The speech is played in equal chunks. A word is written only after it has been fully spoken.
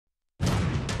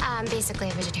I'm basically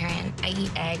a vegetarian. I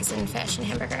eat eggs and fish and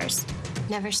hamburgers.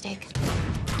 Never steak.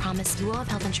 Promise you will have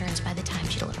health insurance by the time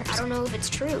she delivers. I don't know if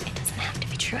it's true. It doesn't have to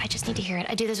be true. I just need to hear it.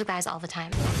 I do this with guys all the time.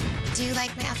 Do you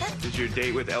like my outfit? Did your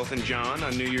date with Elton John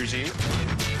on New Year's Eve?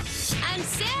 And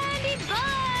Sandy Boy!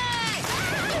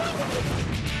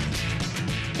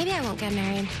 Maybe I won't get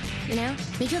married, you know?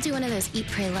 Maybe I'll do one of those eat,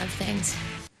 pray, love things.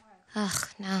 Ugh,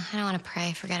 no, I don't want to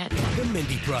pray. Forget it. The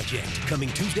Mindy Project, coming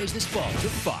Tuesdays this fall to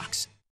Fox.